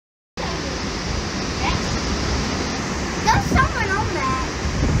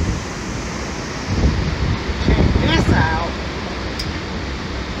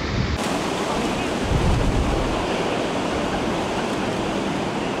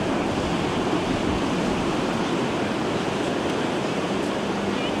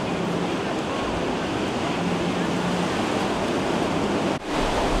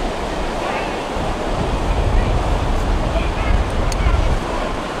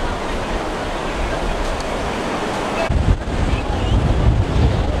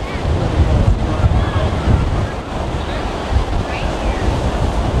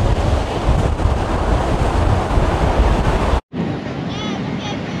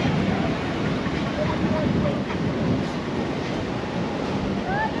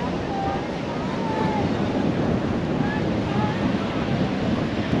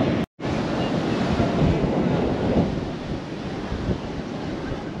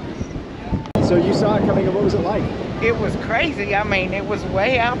So you saw it coming, and what was it like? It was crazy. I mean, it was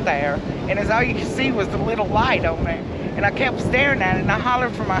way out there, and as all you could see was the little light on there. And I kept staring at it, and I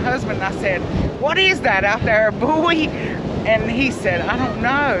hollered for my husband, and I said, "What is that out there, a buoy?" And he said, "I don't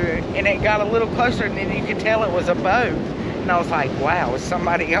know." And it got a little closer, and then you could tell it was a boat. And I was like, wow, is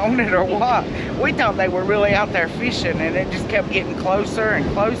somebody on it or what? We thought they were really out there fishing, and it just kept getting closer and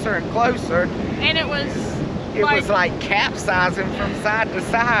closer and closer. And it was like capsizing from side to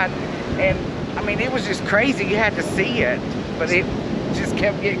side. And I mean, it was just crazy. You had to see it, but it just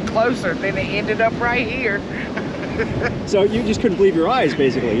kept getting closer. Then it ended up right here. So you just couldn't believe your eyes,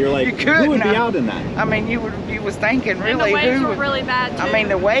 basically. You're like, who would be out in that? I mean, you was thinking, really, and the waves who were would, really bad too. I mean,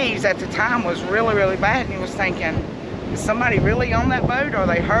 the waves at the time was really, really bad, and you was thinking, is somebody really on that boat? Are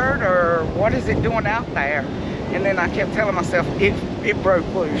they hurt, or what is it doing out there? And then I kept telling myself, it broke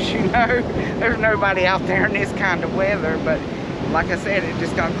loose, you know? There's nobody out there in this kind of weather, but like I said, it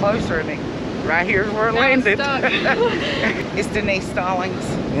just got closer, and right here's where it landed. It's Denise Stallings.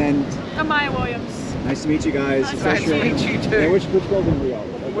 And Amaya Williams. nice to meet you guys. Nice to meet you too. And which building are we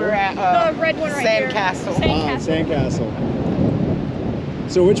at? We're at the red one right Sandcastle. here. Sandcastle.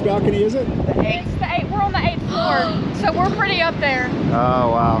 So which balcony is it? It's the 8th. We're on the 8th floor, so we're pretty up there.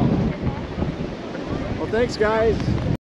 Oh, wow. Well, thanks, guys.